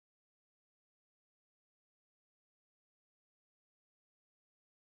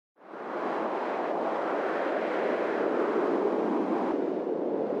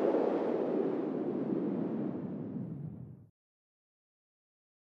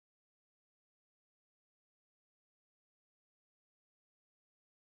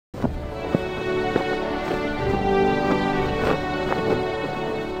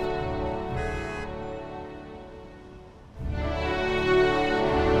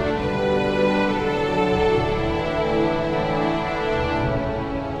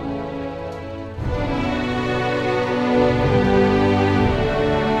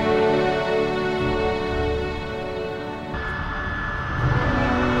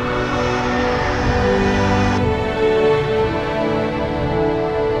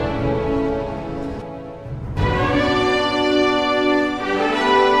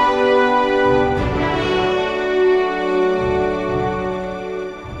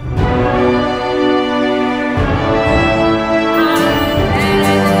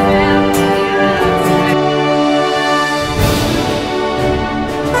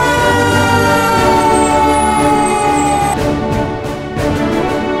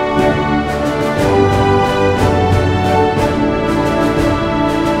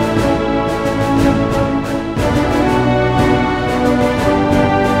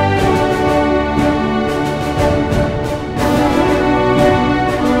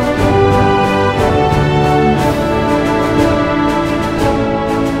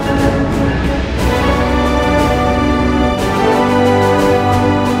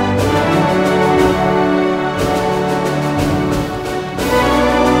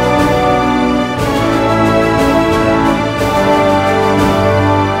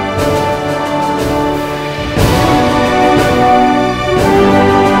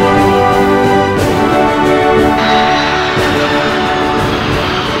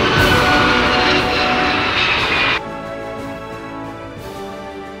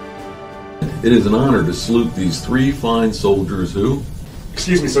It is an honor to salute these three fine soldiers who...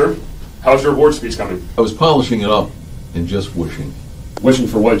 Excuse me, sir. How's your award speech coming? I was polishing it up and just wishing. Wishing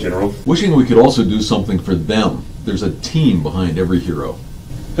for what, General? Wishing we could also do something for them. There's a team behind every hero.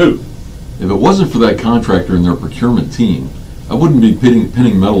 Who? If it wasn't for that contractor and their procurement team, I wouldn't be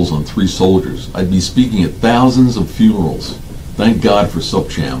pinning medals on three soldiers. I'd be speaking at thousands of funerals. Thank God for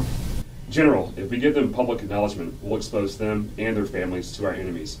Supcham. General, if we give them public acknowledgement, we'll expose them and their families to our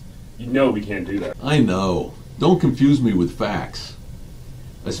enemies. You know we can't do that. I know. Don't confuse me with facts.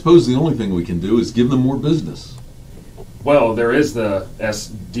 I suppose the only thing we can do is give them more business. Well, there is the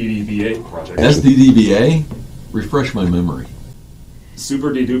SDDBA project. SDDBA? Refresh my memory.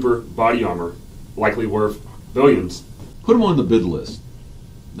 Super de-duper body armor, likely worth billions. Put them on the bid list.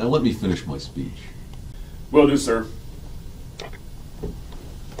 Now let me finish my speech. Will do, sir.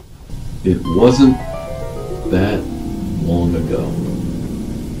 It wasn't that long ago.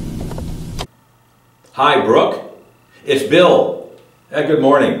 Hi, Brooke. It's Bill. Good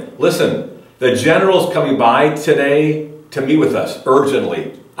morning. Listen, the general's coming by today to meet with us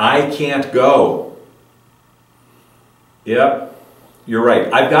urgently. I can't go. Yep, you're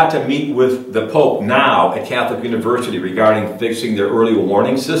right. I've got to meet with the Pope now at Catholic University regarding fixing their early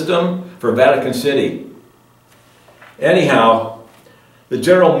warning system for Vatican City. Anyhow, the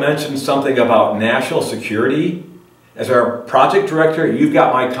general mentioned something about national security. As our project director, you've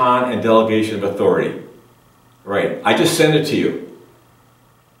got my con and delegation of authority. Right, I just sent it to you.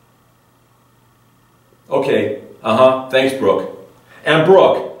 Okay, thanks, Brooke. And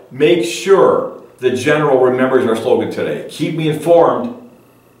Brooke, make sure the general remembers our slogan today. Keep me informed.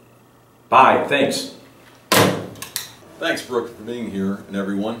 Bye, thanks. Thanks, Brooke, for being here, and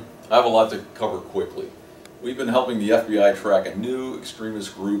everyone. I have a lot to cover quickly. We've been helping the FBI track a new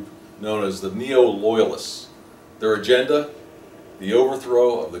extremist group known as the Neo-Loyalists. Their agenda? The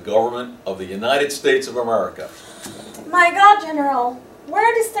overthrow of the government of the United States of America. My God, General, where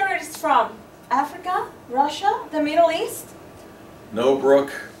are these terrorists from? Africa? Russia? The Middle East? No,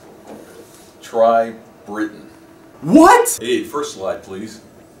 Brooke. Try Britain. What? Hey, first slide, please.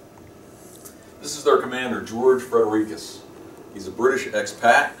 This is their commander, George Frederikus. He's a British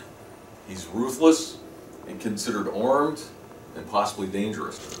expat. He's ruthless and considered armed and possibly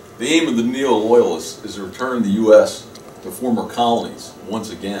dangerous. The aim of the Neo-Loyalists is to return the U.S. to former colonies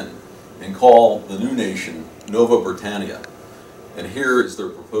once again and call the new nation Nova Britannia. And here is their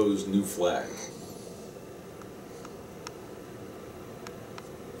proposed new flag.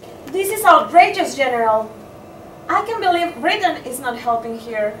 This is outrageous, General. I can't believe Britain is not helping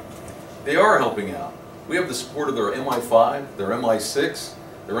here. They are helping out. We have the support of their MI5, their MI6,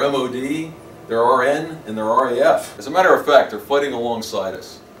 their MOD, their RN, and their RAF. As a matter of fact, they're fighting alongside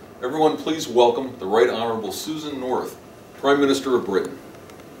us. Everyone, please welcome the Right Honorable Susan North, Prime Minister of Britain.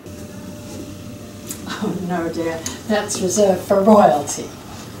 Oh no, dear. That's reserved for royalty.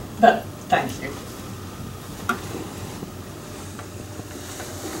 But thank you.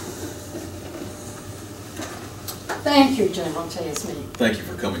 Thank you, General Tasney. Thank you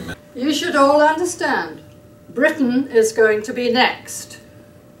for coming, ma'am. You should all understand, Britain is going to be next.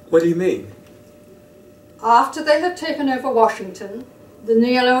 What do you mean? After they have taken over Washington, the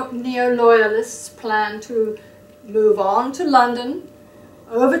Neo-Loyalists plan to move on to London,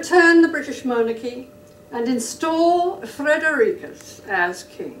 overturn the British monarchy, and install Frederikus as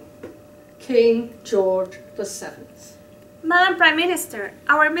king. King George VII. Madam Prime Minister,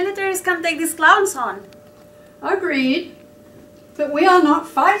 our militaries can take these clowns on. Agreed. But we are not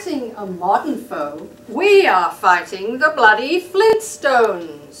fighting a modern foe. We are fighting the bloody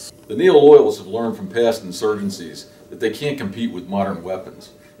Flintstones. The Neo-Loyalists have learned from past insurgencies that they can't compete with modern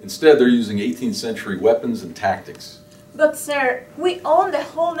weapons. Instead, they're using 18th century weapons and tactics. But sir, we own the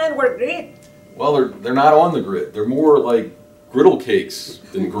whole network grid. Well, they're not on the grid. They're more like griddle cakes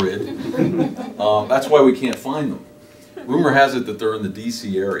than grid. That's why we can't find them. Rumor has it that they're in the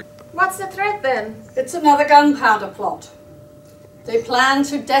DC area. What's the threat then? It's another gunpowder plot. They plan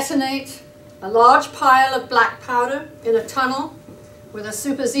to detonate a large pile of black powder in a tunnel with a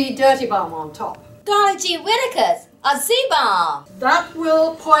Super Z dirty bomb on top. Golly gee Whittakers, a Z-bomb! That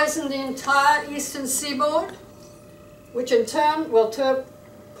will poison the entire eastern seaboard, which in turn will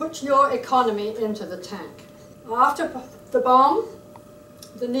put your economy into the tank. After the bomb,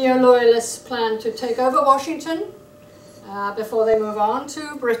 the Neo-Loyalists plan to take over Washington before they move on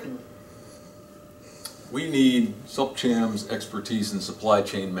to Britain. We need Supcham's expertise in supply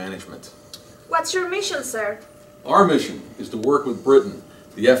chain management. What's your mission, sir? Our mission is to work with Britain,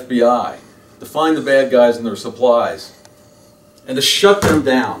 the FBI, to find the bad guys and their supplies, and to shut them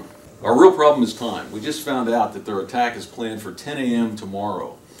down. Our real problem is time. We just found out that their attack is planned for 10 a.m.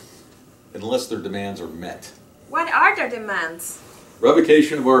 tomorrow. unless their demands are met. What are their demands?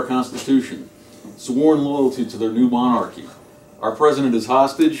 Revocation of our Constitution, sworn loyalty to their new monarchy, our president is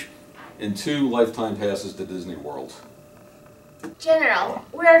hostage, and 2 lifetime passes to Disney World. General,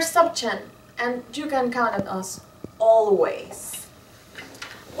 we are subgen, and you can count on us always.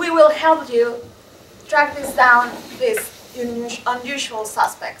 We will help you track these unusual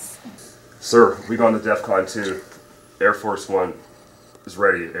suspects. Sir, we've gone to DEFCON 2. Air Force One is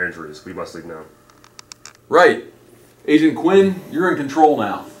ready at Andrews. We must leave now. Right. Agent Quinn, you're in control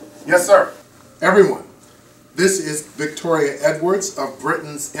now. Yes, sir. Everyone, this is Victoria Edwards of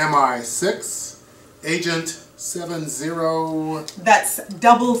Britain's MI6, Agent 70... That's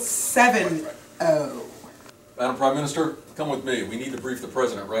 770. Madam Prime Minister, come with me. We need to brief the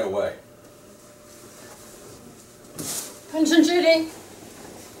President right away. Attention, Judy.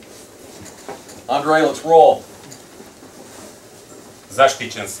 Andre, let's roll.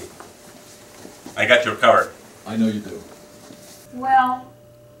 Zashticency. I got your cover. I know you do. Well,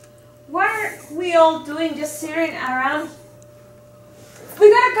 what are we all doing just sitting around? We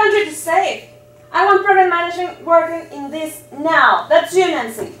got a country to save. I want program management working in this now. That's you,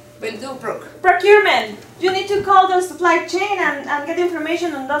 Nancy. Will do, Brooke. Procurement. You need to call the supply chain and get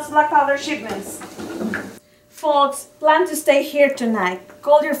information on those black powder shipments. Folks, plan to stay here tonight.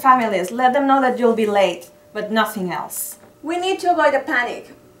 Call your families. Let them know that you'll be late, but nothing else. We need to avoid a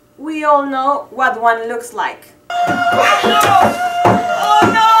panic. We all know what one looks like.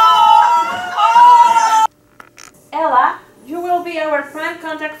 Ella, you will be our prime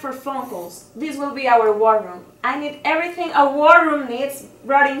contact for phone calls. This will be our war room. I need everything a war room needs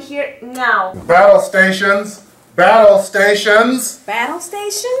brought in here now. Battle stations! Battle stations! Battle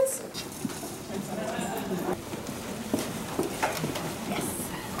stations?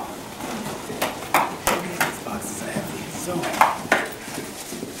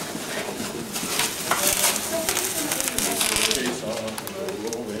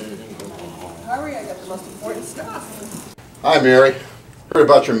 Hurry, I got the most important stuff. Hi, Mary. Heard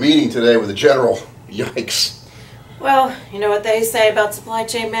about your meeting today with the General. Yikes. Well, you know what they say about supply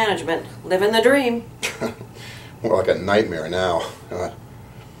chain management. Living the dream. More like a nightmare now.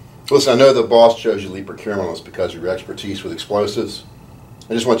 Listen, I know the boss chose you to lead procurement on this because of your expertise with explosives.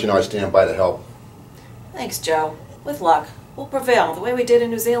 I just want you to know I stand by to help. Thanks, Joe. With luck, we'll prevail the way we did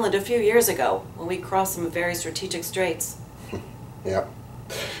in New Zealand a few years ago when we crossed some very strategic straits. Yeah.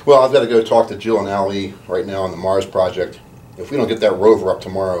 Well, I've got to go talk to Jill and Ali right now on the Mars project. If we don't get that rover up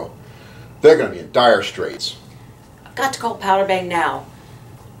tomorrow, they're going to be in dire straits. I've got to call Powder Bay now.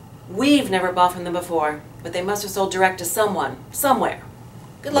 We've never bought from them before, but they must have sold direct to someone, somewhere.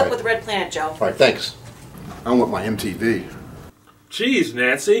 Good luck Right. with the Red Planet, Joe. All right, thanks. I want my MTV. Geez,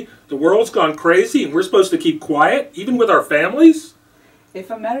 Nancy, the world's gone crazy and we're supposed to keep quiet, even with our families? If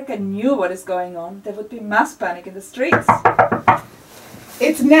America knew what is going on, there would be mass panic in the streets.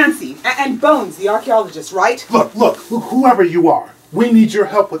 It's Nancy and Bones, the archaeologist, right? Look, whoever you are, we need your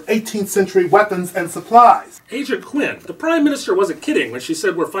help with 18th century weapons and supplies. Agent Quinn, the Prime Minister wasn't kidding when she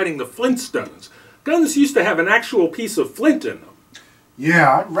said we're fighting the Flintstones. Guns used to have an actual piece of flint in them.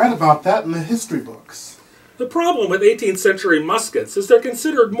 Yeah, I read about that in the history books. The problem with 18th century muskets is they're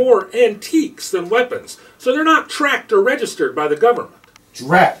considered more antiques than weapons, so they're not tracked or registered by the government.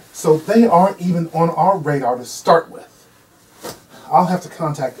 Drat, so they aren't even on our radar to start with. I'll have to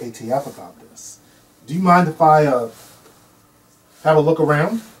contact ATF about this. Do you mind if I have a look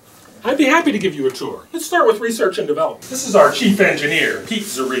around? I'd be happy to give you a tour. Let's start with research and development. This is our chief engineer, Pete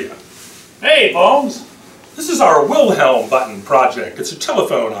Zaria. Hey, Bones! This is our Wilhelm button project. It's a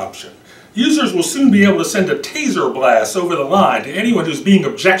telephone option. Users will soon be able to send a taser blast over the line to anyone who's being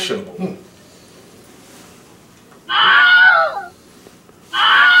objectionable.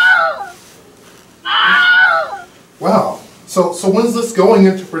 Wow. So when's this going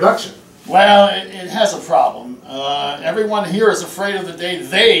into production? Well, it has a problem. Everyone here is afraid of the day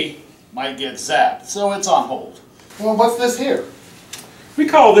they might get zapped, so it's on hold. Well, what's this here? We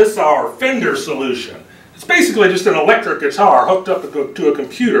call this our Fender solution. It's basically just an electric guitar hooked up to a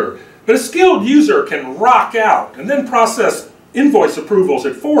computer, but a skilled user can rock out and then process invoice approvals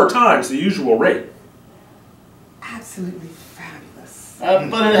at 4 times the usual rate. Absolutely fabulous.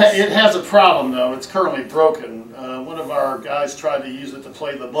 But it has a problem, though. It's currently broken. One of our guys tried to use it to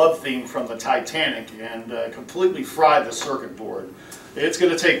play the love theme from the Titanic and completely fried the circuit board. It's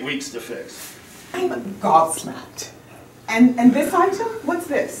going to take weeks to fix. I'm gobsmacked. And this item? What's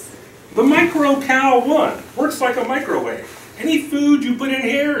this? The Micro Cow 1 works like a microwave. Any food you put in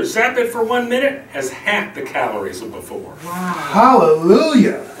here, zap it for 1 minute, has half the calories of before. Wow.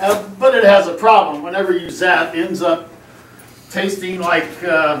 Hallelujah! But it has a problem. Whenever you zap, it ends up tasting like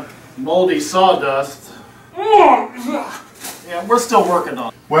moldy sawdust. Yeah, we're still working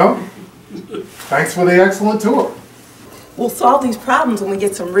on it. Well, thanks for the excellent tour. We'll solve these problems when we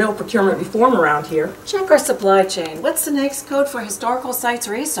get some real procurement reform around here. Check our supply chain. What's the next code for historical sites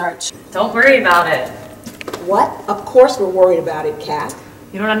research? Don't worry about it. What? Of course we're worried about it, Kat.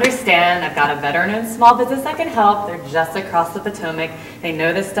 You don't understand. I've got a veteran-owned small business that can help. They're just across the Potomac. They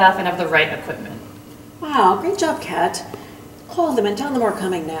know this stuff and have the right equipment. Wow, great job, Kat. Call them and tell them we're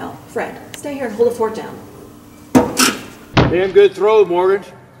coming now. Fred, stay here and hold the fort down. Damn good throw, Morgan.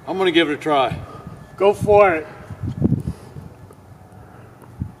 I'm gonna give it a try. Go for it.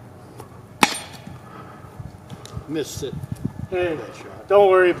 Missed it. Hey, don't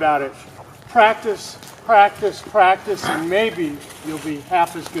worry about it. Practice, practice, practice, and maybe you'll be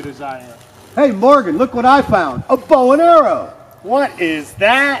half as good as I am. Hey, Morgan, look what I found. A bow and arrow. What is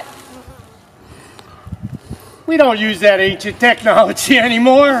that? We don't use that ancient technology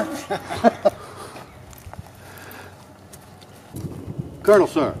anymore. Colonel,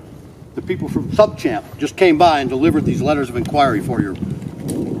 sir, the people from Subchamp just came by and delivered these letters of inquiry for you.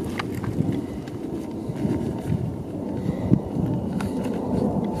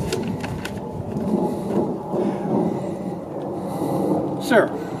 Sir,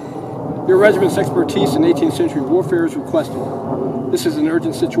 your regiment's expertise in 18th century warfare is requested. This is an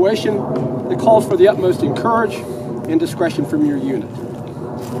urgent situation that calls for the utmost courage and discretion from your unit.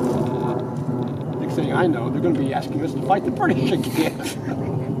 Next thing I know, they're going to be asking us to fight the British again.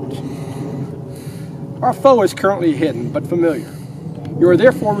 Our foe is currently hidden, but familiar. You are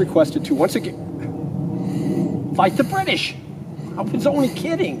therefore requested to once again fight the British. I was only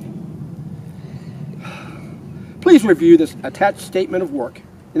kidding. Please review this attached statement of work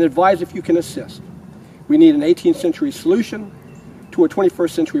and advise if you can assist. We need an 18th century solution to a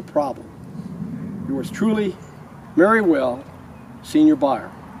 21st century problem. Yours truly, Mary Will, Senior Buyer.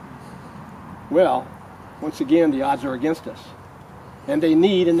 Well, once again, the odds are against us, and they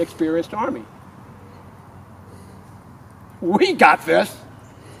need an experienced army. We got this.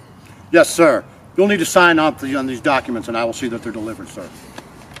 Yes, sir. You'll need to sign off on these documents, and I will see that they're delivered, sir.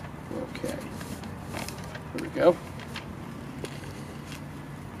 Okay. Here we go.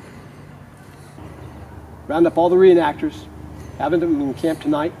 Round up all the reenactors, have them in camp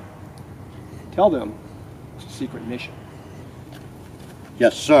tonight. Tell them it's a secret mission.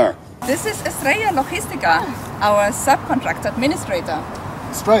 Yes, sir. This is Estrella Logistica, our subcontract administrator.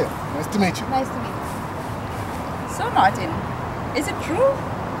 Estrella, nice to meet you. Nice to meet you. So, Martin, is it true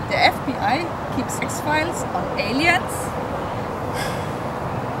the FBI keeps X-Files on aliens?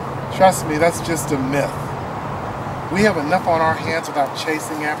 Trust me, that's just a myth. We have enough on our hands without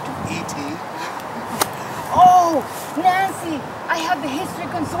chasing after E.T. Oh, Nancy, I have the history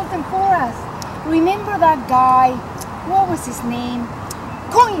consultant for us. Remember that guy? What was his name?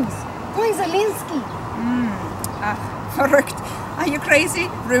 Coins Zelinsky. Verrückt. Are you crazy?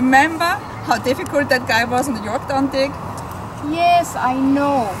 Remember how difficult that guy was on the Yorktown dig? Yes, I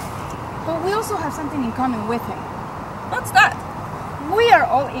know. But we also have something in common with him. What's that? We are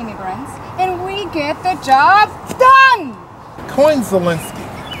all immigrants, and we get the job done! Coins Zelinsky.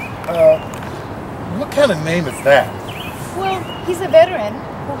 What kind of name is that? Well, he's a veteran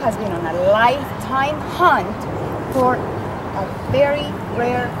who has been on a lifetime hunt for a very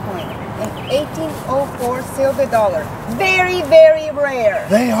rare coin. An 1804 silver dollar. Very, very rare.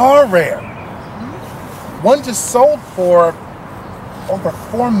 They are rare. One just sold for over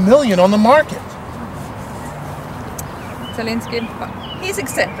 $4 million on the market. Zelinsky, he's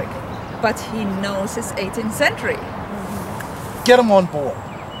eccentric, but he knows his 18th century. Get him on board.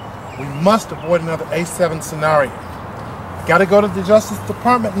 We must avoid another A7 scenario. Gotta go to the Justice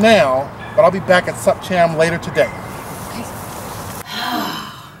Department now, but I'll be back at Subcham later today.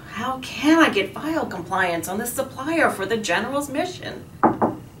 How can I get file compliance on this supplier for the General's mission?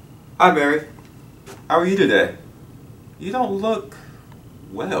 Hi, Mary. How are you today? You don't look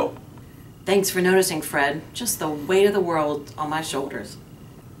well. Thanks for noticing, Fred. Just the weight of the world on my shoulders.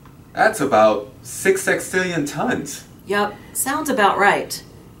 That's about 6 sextillion tons. Yup, sounds about right.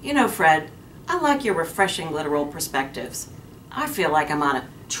 You know, Fred, I like your refreshing literal perspectives. I feel like I'm on a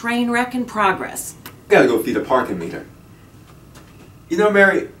train wreck in progress. Gotta go feed a parking meter. You know,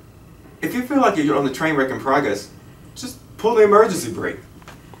 Mary, if you feel like you're on the train wreck in progress, just pull the emergency brake.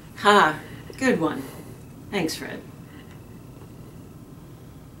 Ha, good one. Thanks, Fred.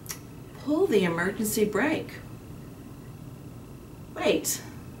 Pull the emergency brake. Wait,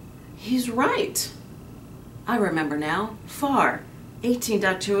 he's right. I remember now. FAR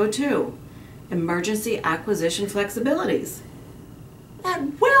 18.202. Emergency Acquisition Flexibilities.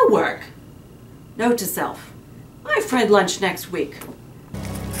 That will work. Note to self. Buy Fred lunch next week.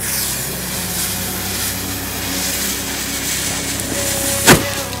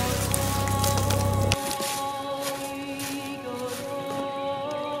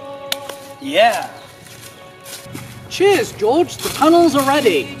 Yeah. Cheers, George. The tunnels are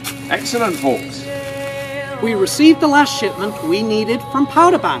ready. Excellent, Hawks. We received the last shipment we needed from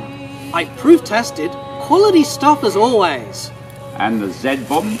Powderbank. I proof tested. Quality stuff as always. And the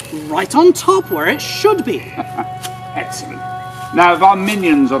Z-bomb? Right on top where it should be. Excellent. Now, if our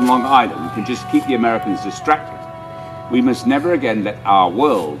minions on Long Island can just keep the Americans distracted, we must never again let our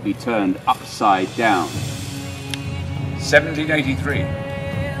world be turned upside down. 1783.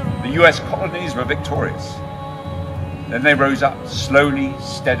 The US colonies were victorious. Then they rose up slowly,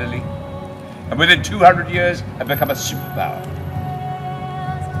 steadily, and within 200 years had become a superpower.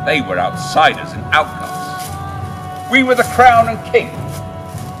 They were outsiders and outcasts. We were the crown and king.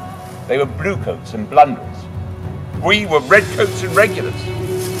 They were bluecoats and blunderers. We were redcoats and regulars.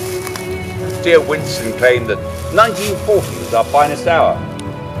 Dear Winston claimed that 1940 was our finest hour,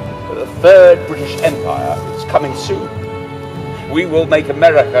 but the Third British Empire is coming soon. We will make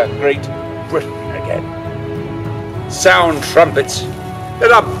America Great Britain again. Sound trumpets,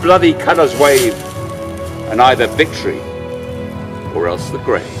 let our bloody colours wave, and either victory or else the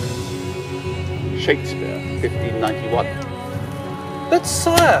grave. Shakespeare, 1591. But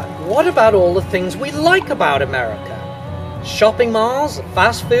sire, what about all the things we like about America? Shopping malls,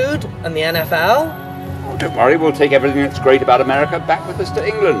 fast food, and the NFL? Oh, don't worry, we'll take everything that's great about America back with us to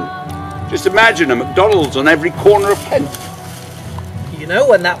England. Just imagine a McDonald's on every corner of Kent. You know,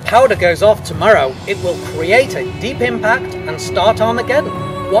 when that powder goes off tomorrow, it will create a deep impact and start Armageddon.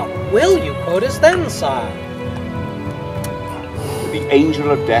 What will you quote us then, sire? The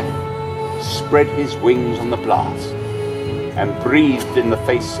angel of death spread his wings on the blast and breathed in the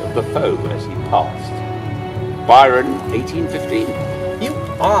face of the foe as he passed. Byron, 1815. You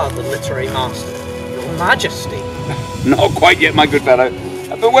are the literary master, Your Majesty. Not quite yet, my good fellow.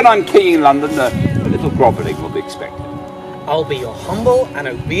 But when I'm king in London, a little grovelling will be expected. I'll be your humble and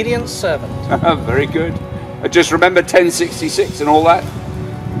obedient servant. Very good. Just remember 1066 and all that.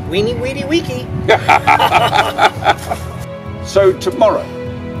 Weenie weenie weekie. So tomorrow,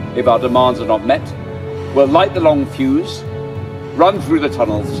 if our demands are not met, we'll light the long fuse, run through the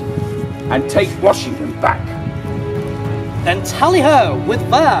tunnels, and take Washington back. Then tally-ho, with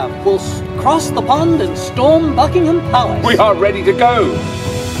verve, we'll cross the pond and storm Buckingham Palace. We are ready to go.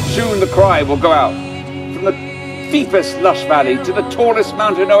 Soon the cry will go out from the deepest lush valley to the tallest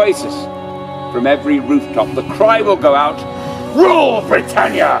mountain oasis. From every rooftop, the cry will go out, Rule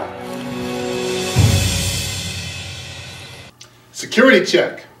Britannia! Security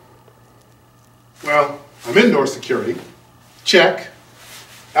check. Well, I'm indoor security. Check.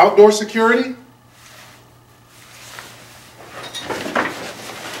 Outdoor security?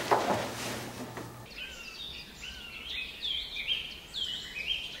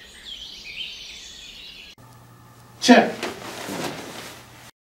 Check.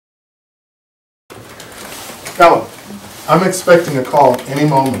 Hello. I'm expecting a call any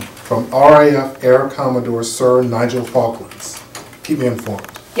moment from RAF Air Commodore Sir Nigel Falklands. Keep me informed.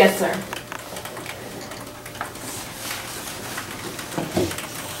 Yes, sir.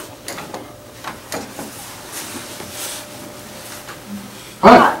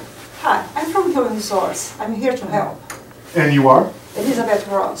 Hi. Hi, I'm from Human Resource. I'm here to help. And you are? Elizabeth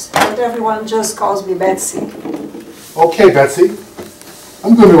Ross, but everyone just calls me Betsy. Okay, Betsy.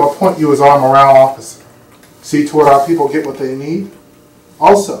 I'm going to appoint you as our morale officer. See to it our people get what they need.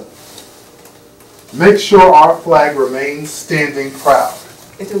 Also, make sure our flag remains standing proud.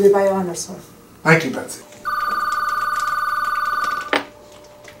 It will be by honor, sir. Thank you, Betsy.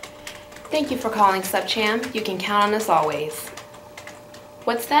 Thank you for calling, Sub-Cham. You can count on us always.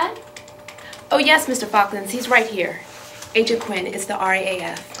 What's that? Oh yes, Mr. Falklands, he's right here. Agent Quinn, it's the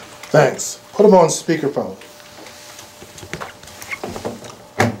RAAF. Thanks. Put him on speakerphone.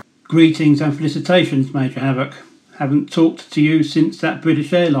 Greetings and felicitations, Major Havoc. Haven't talked to you since that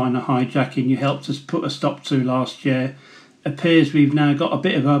British airliner hijacking you helped us put a stop to last year. Appears we've now got a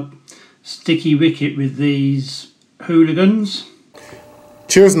bit of a sticky wicket with these hooligans.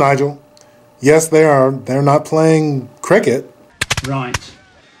 Cheers, Nigel. Yes, they are. They're not playing cricket. Right.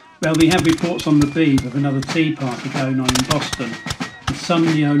 Well, we have reports on the beat of another tea party going on in Boston. And some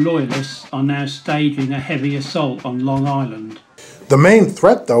neo-loyalists are now staging a heavy assault on Long Island. The main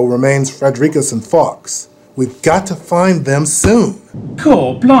threat, though, remains Frederikus and Fox. We've got to find them soon.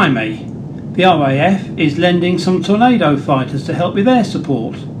 Cool, blimey. The RAF is lending some tornado fighters to help with their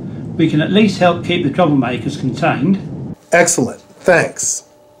support. We can at least help keep the troublemakers contained. Excellent, thanks.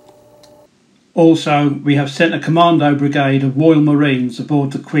 Also, we have sent a commando brigade of Royal Marines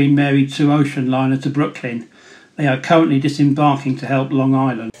aboard the Queen Mary II ocean liner to Brooklyn. They are currently disembarking to help Long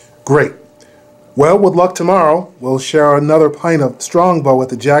Island. Great. Well, with luck tomorrow, we'll share another pint of Strongbow at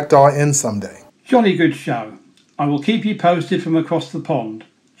the Jackdaw Inn someday. Jolly good show. I will keep you posted from across the pond.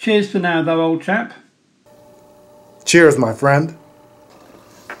 Cheers for now, though, old chap. Cheers, my friend.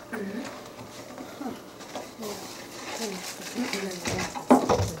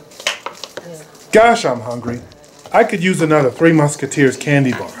 Gosh, I'm hungry. I could use another Three Musketeers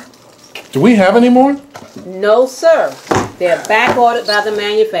candy bar. Do we have any more? No, sir. They're back ordered by the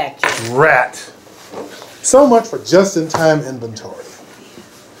manufacturer. Rat. So much for just-in-time inventory.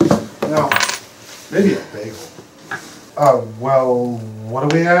 Now, maybe a bagel. Well, what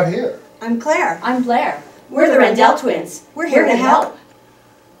do we have here? I'm Claire. I'm Blair. We're the Rendell twins. We're here to help.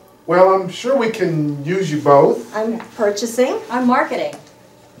 Well, I'm sure we can use you both. I'm purchasing. I'm marketing.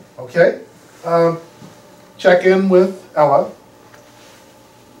 Okay. Check in with Ella.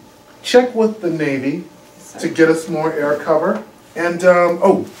 Check with the Navy to get us more air cover. And,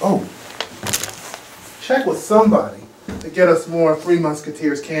 check with somebody to get us more Three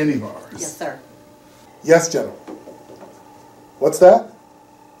Musketeers candy bars. Yes, sir. Yes, General. What's that?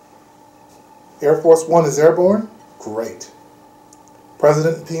 Air Force One is airborne? Great.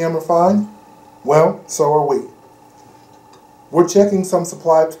 President and PM are fine? Well, so are we. We're checking some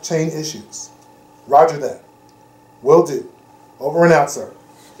supply chain issues. Roger that. Will do. Over and out, sir.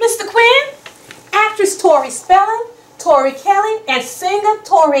 Mr. Quinn, actress Tori Spelling, Tori Kelly, and singer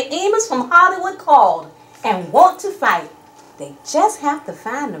Tori Amos from Hollywood called and want to fight. They just have to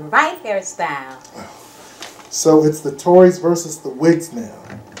find the right hairstyle. So it's the Tories versus the Whigs now.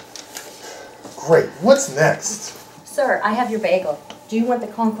 Great. What's next? Sir, I have your bagel. Do you want the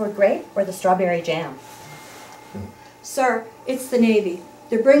Concord grape or the strawberry jam? Sir, it's the Navy.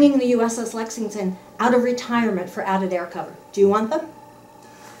 They're bringing the USS Lexington out of retirement for added air cover. Do you want them?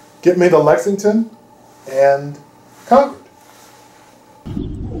 Get me the Lexington and Concord.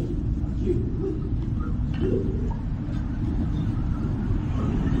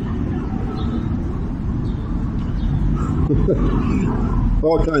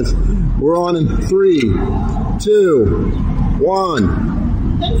 All kinds. We're on in 3, 2,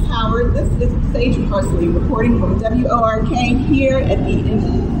 1. Thanks, Howard. This is Sage Parsley reporting from WORK here at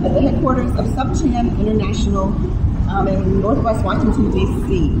the headquarters of SubCham International in Northwest Washington,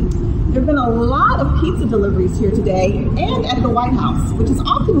 D.C. There have been a lot of pizza deliveries here today and at the White House, which is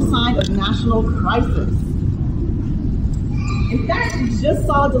often a sign of national crisis. In fact, we just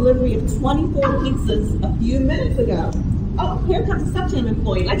saw a delivery of 24 pizzas a few minutes ago. Oh, here comes a SubCham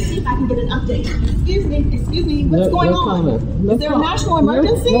employee. Let's see if I can get an update. Excuse me, what's going on? Comment. Is there a national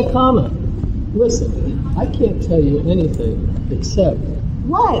emergency? No comment. Listen, I can't tell you anything except...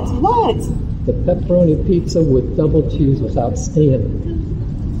 What? The pepperoni pizza with double cheese was outstanding.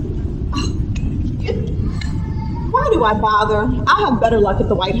 Why do I bother? I'll have better luck at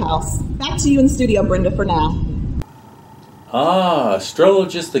the White House. Back to you in the studio, Brenda, for now. Ah,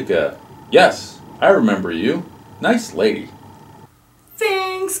 Strologistica. Yes, I remember you. Nice lady.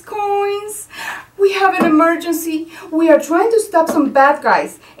 Thanks, Coins. We have an emergency. We are trying to stop some bad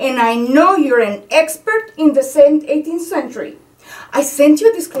guys, and I know you're an expert in the 18th century. I sent you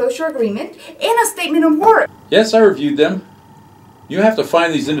a disclosure agreement and a statement of work. Yes, I reviewed them. You have to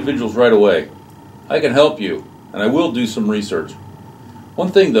find these individuals right away. I can help you, and I will do some research. One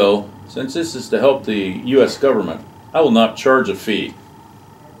thing, though, since this is to help the U.S. government, I will not charge a fee.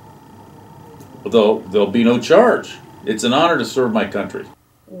 Although there'll be no charge. It's an honor to serve my country.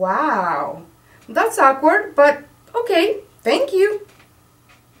 Wow. That's awkward, but okay. Thank you.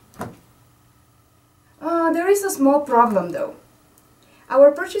 There is a small problem, though.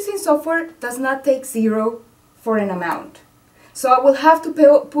 Our purchasing software does not take zero for an amount. So I will have to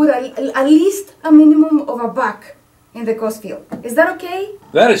put at least a minimum of $1 in the cost field. Is that okay?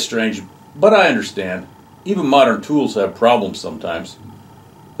 That is strange, but I understand. Even modern tools have problems sometimes.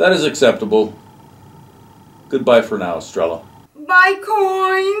 That is acceptable. Goodbye for now, Estrella. Bye,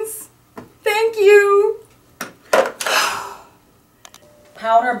 Coins. Thank you.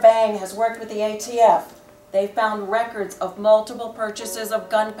 Powder Bang has worked with the ATF. They found records of multiple purchases of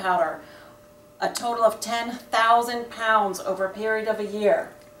gunpowder, a total of 10,000 pounds over a period of a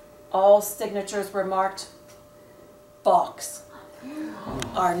year. All signatures were marked Box.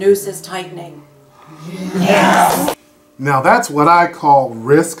 Our noose is tightening. Yes! Now that's what I call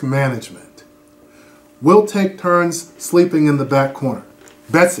risk management. We'll take turns sleeping in the back corner.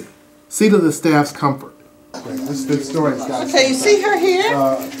 Betsy, see to the staff's comfort. This is good stories, guys. Okay, you see her here?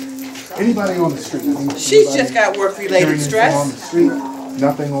 Anybody on the street? She's just got work-related stress. On the street,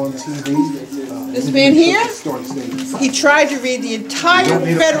 nothing on TV. This man here, he tried to read the entire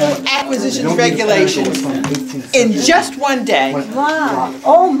federal acquisitions regulations in just one day. Wow.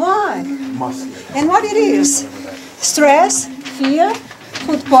 Oh my. musket. And what it is? Stress? Fear?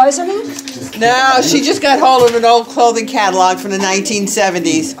 Food poisoning? No, she just got hold of an old clothing catalog from the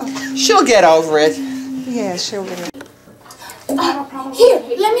 1970s. She'll get over it. Yeah, she'll get it. Here,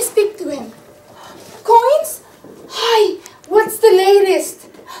 let me speak to him. Coins? Hi, what's the latest?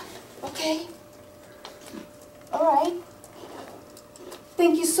 Okay. All right.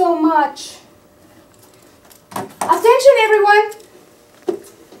 Thank you so much. Attention, everyone.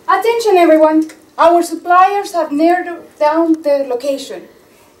 Attention, everyone. Our suppliers have narrowed down the location.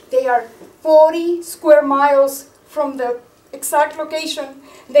 They are 40 square miles from the exact location.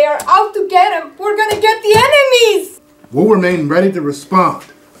 They are out to get them. We're going to get the enemies. We'll remain ready to respond,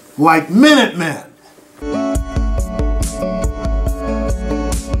 like Minutemen.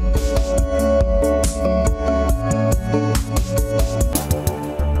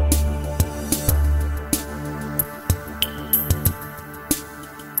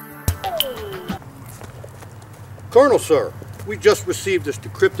 Colonel, sir, we just received this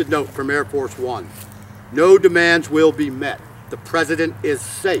decrypted note from Air Force One. No demands will be met. The president is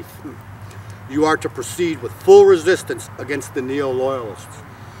safe. You are to proceed with full resistance against the neo-loyalists.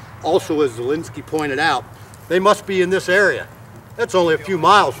 Also, as Zelensky pointed out, they must be in this area. That's only a few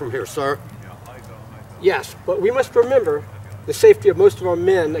miles from here, sir. Yes, but we must remember the safety of most of our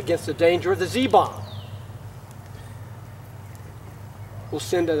men against the danger of the Z-bomb. We'll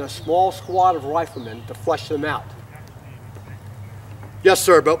send in a small squad of riflemen to flush them out. Yes,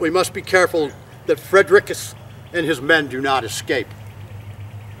 sir, but we must be careful that Frederickis and his men do not escape.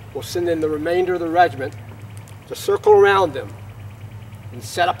 We'll send in the remainder of the regiment to circle around them and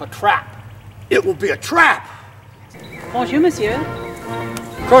set up a trap. It will be a trap! Bonjour, monsieur.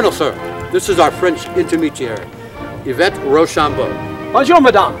 Colonel, sir, this is our French intermediary, Yvette Rochambeau. Bonjour,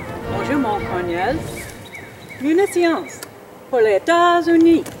 madame. Bonjour, mon colonel. Munitions pour les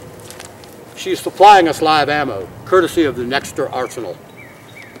États-Unis. She's supplying us live ammo, courtesy of the Nexter Arsenal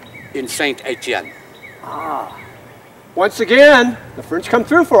in Saint-Étienne. Ah. Once again, the French come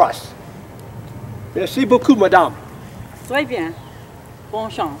through for us. Merci beaucoup, madame. Très bien. Bonne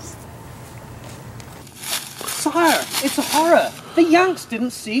chance. Sire, it's a horror. The Yanks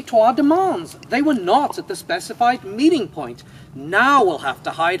didn't see to our demands. They were not at the specified meeting point. Now we'll have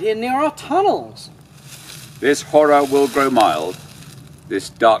to hide here near our tunnels. This horror will grow mild, this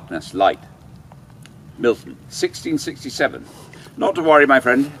darkness light. Milton, 1667. Not to worry, my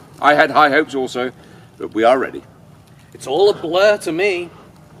friend. I had high hopes also, but we are ready. It's all a blur to me.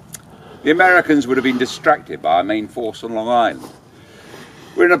 The Americans would have been distracted by our main force on Long Island.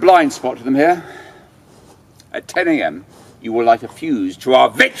 We're in a blind spot to them here. At 10 a.m., you will light a fuse to our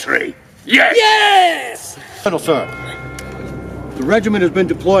victory! Yes! Yes! Colonel, sir, the regiment has been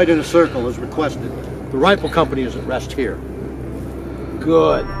deployed in a circle as requested. The rifle company is at rest here.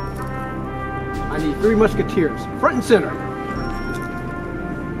 Good. I need 3 musketeers, front and center.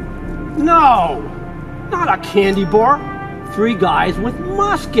 No! Not a candy bar. 3 guys with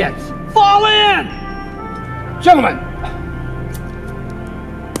muskets. Fall in! Gentlemen,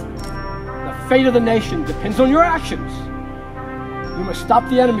 the fate of the nation depends on your actions. You must stop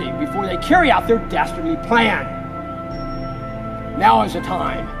the enemy before they carry out their dastardly plan. Now is the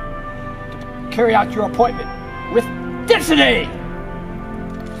time to carry out your appointment with density!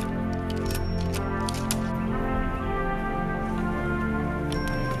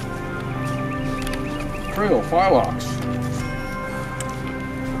 Real firelocks.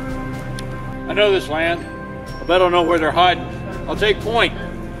 I know this land. I bet I know where they're hiding. I'll take point,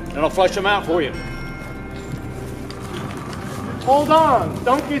 and I'll flush them out for you. Hold on.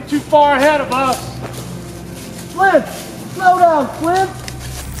 Don't get too far ahead of us. Flint! Slow down, Flint!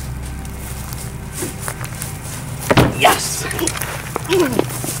 Yes!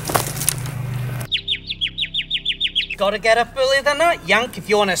 Gotta get up earlier than that, Yank, if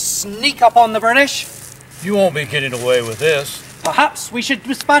you want to sneak up on the British. You won't be getting away with this. Perhaps we should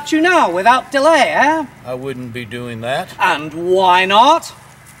dispatch you now without delay, eh? I wouldn't be doing that. And why not?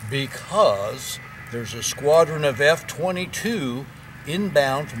 Because there's a squadron of F-22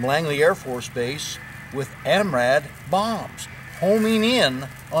 inbound from Langley Air Force Base with AMRAD bombs homing in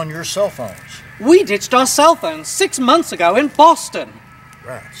on your cell phones. We ditched our cell phones 6 months ago in Boston.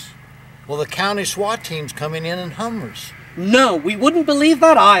 Rats. Well, the county SWAT team's coming in Hummers. No, we wouldn't believe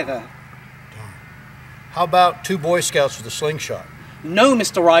that either. How about 2 Boy Scouts with a slingshot? No,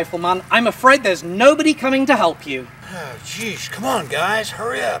 Mr. Rifleman, I'm afraid there's nobody coming to help you. Oh, jeez, come on, guys,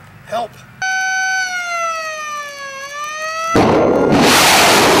 hurry up, help.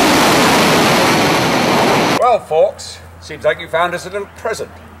 Well, folks, seems like you found us a little present.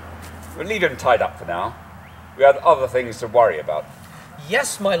 We'll leave him tied up for now. We had other things to worry about.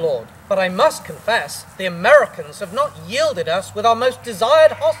 Yes, my lord. But I must confess, the Americans have not yielded us with our most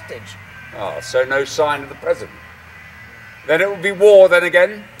desired hostage. Oh, so no sign of the present. Then it will be war then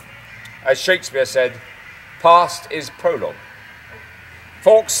again. As Shakespeare said, past is prologue.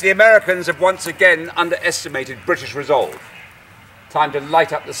 Folks, the Americans have once again underestimated British resolve. Time to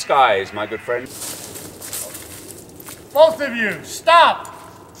light up the skies, my good friend. Both of you, stop!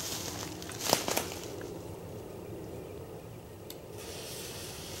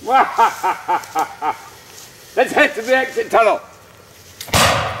 Let's head to the exit tunnel.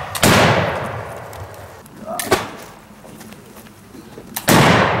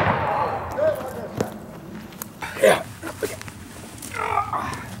 Yeah. Okay.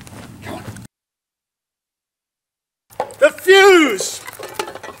 Come on. The fuse!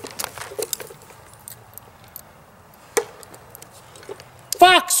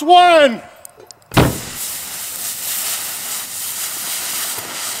 Fox 1!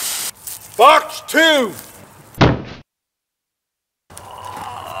 Fox 2!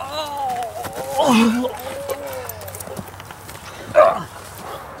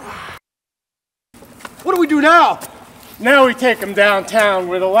 What do we do now? Now we take them downtown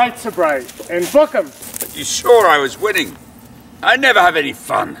where the lights are bright and book them. Are you sure I was winning? I never have any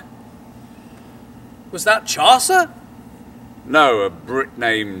fun. Was that Chaucer? No, a Brit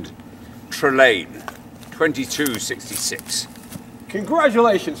named Trelane, 2266.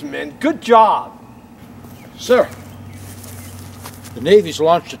 Congratulations, men. Good job. Sir, the Navy's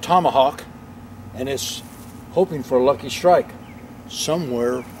launched a Tomahawk and is hoping for a lucky strike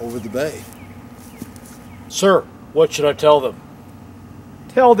somewhere over the bay. Sir, what should I tell them?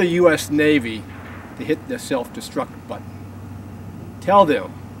 Tell the U.S. Navy to hit the self-destruct button. Tell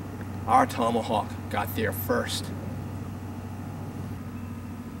them our Tomahawk got there first.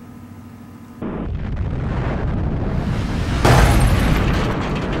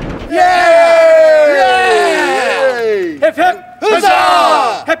 Yay! Hip hip!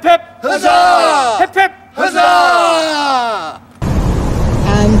 Huzzah! Hip hip! Huzzah! Hip hip! Huzzah!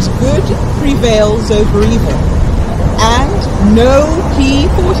 And good prevails over evil. And no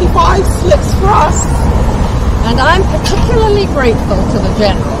P45 slips for us. And I'm particularly grateful to the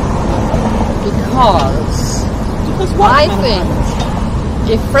General because I think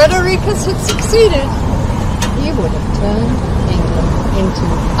if Frederickus had succeeded, he would have turned England into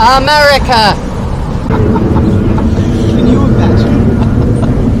America. Can you imagine?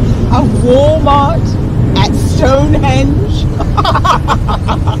 A Walmart at Stonehenge?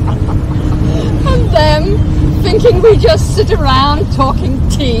 And them thinking we just sit around talking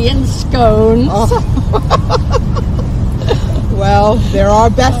tea and scones. Well, they're our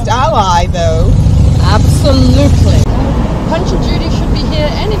best ally, though. Absolutely. Punch and Judy should be here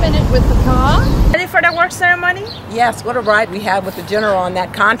any minute with the car. Ready for the work ceremony? Yes, what a ride we had with the General on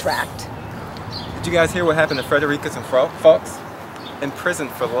that contract. Did you guys hear what happened to Frederickus and Fox?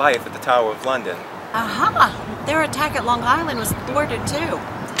 Imprisoned for life at the Tower of London. Aha! Their attack at Long Island was thwarted too.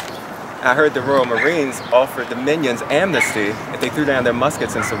 I heard the Royal Marines offered the minions amnesty if they threw down their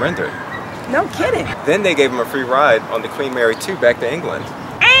muskets and surrendered. No kidding. Then they gave them a free ride on the Queen Mary 2 back to England.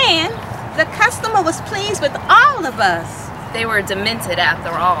 And the customer was pleased with all of us. They were demented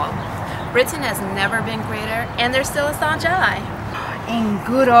after all. Britain has never been greater, and they're still a staunch ally. And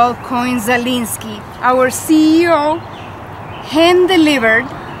good old Coin Zelinsky, our CEO, hand-delivered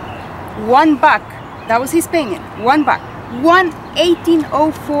 $1. That was his payment, $1. One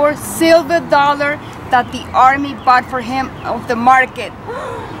 1804 silver dollar that the army bought for him off the market.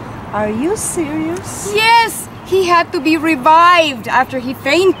 Are you serious? Yes! He had to be revived after he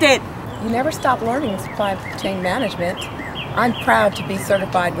fainted. You never stop learning supply chain management. I'm proud to be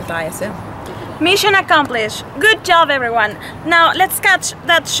certified with ISM. Mission accomplished. Good job, everyone. Now let's catch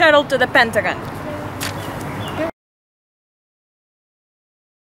that shuttle to the Pentagon.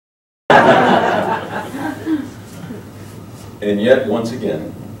 And yet, once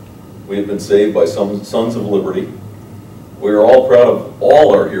again, we have been saved by some sons of liberty. We are all proud of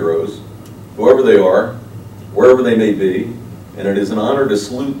all our heroes, whoever they are, wherever they may be, and it is an honor to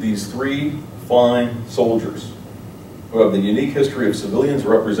salute these three fine soldiers who have the unique history of civilians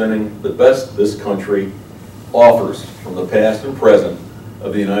representing the best this country offers from the past and present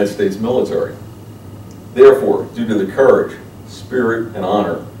of the United States military. Therefore, due to the courage, spirit, and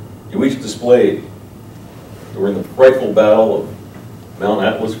honor you each displayed during the frightful battle of Mount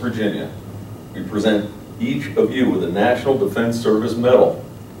Atlas, Virginia, we present each of you with a National Defense Service Medal.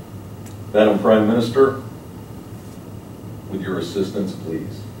 Madam Prime Minister, with your assistance,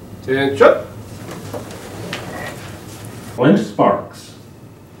 please. Attention. Clint Sparks.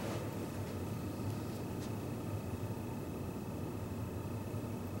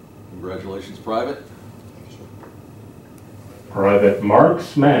 Private. Private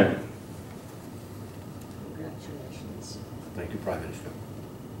Marksman. Congratulations. Thank you, Private.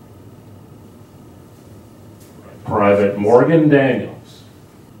 Private Morgan Daniels.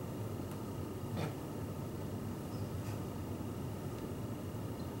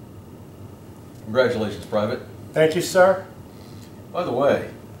 Congratulations, Private. Thank you, sir. By the way,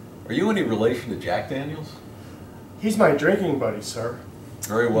 are you any relation to Jack Daniels? He's my drinking buddy, sir.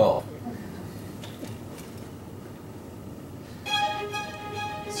 Very well.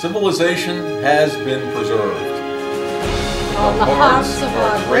 Civilization has been preserved. On the hearts of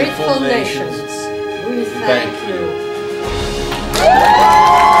our grateful nations, we thank you.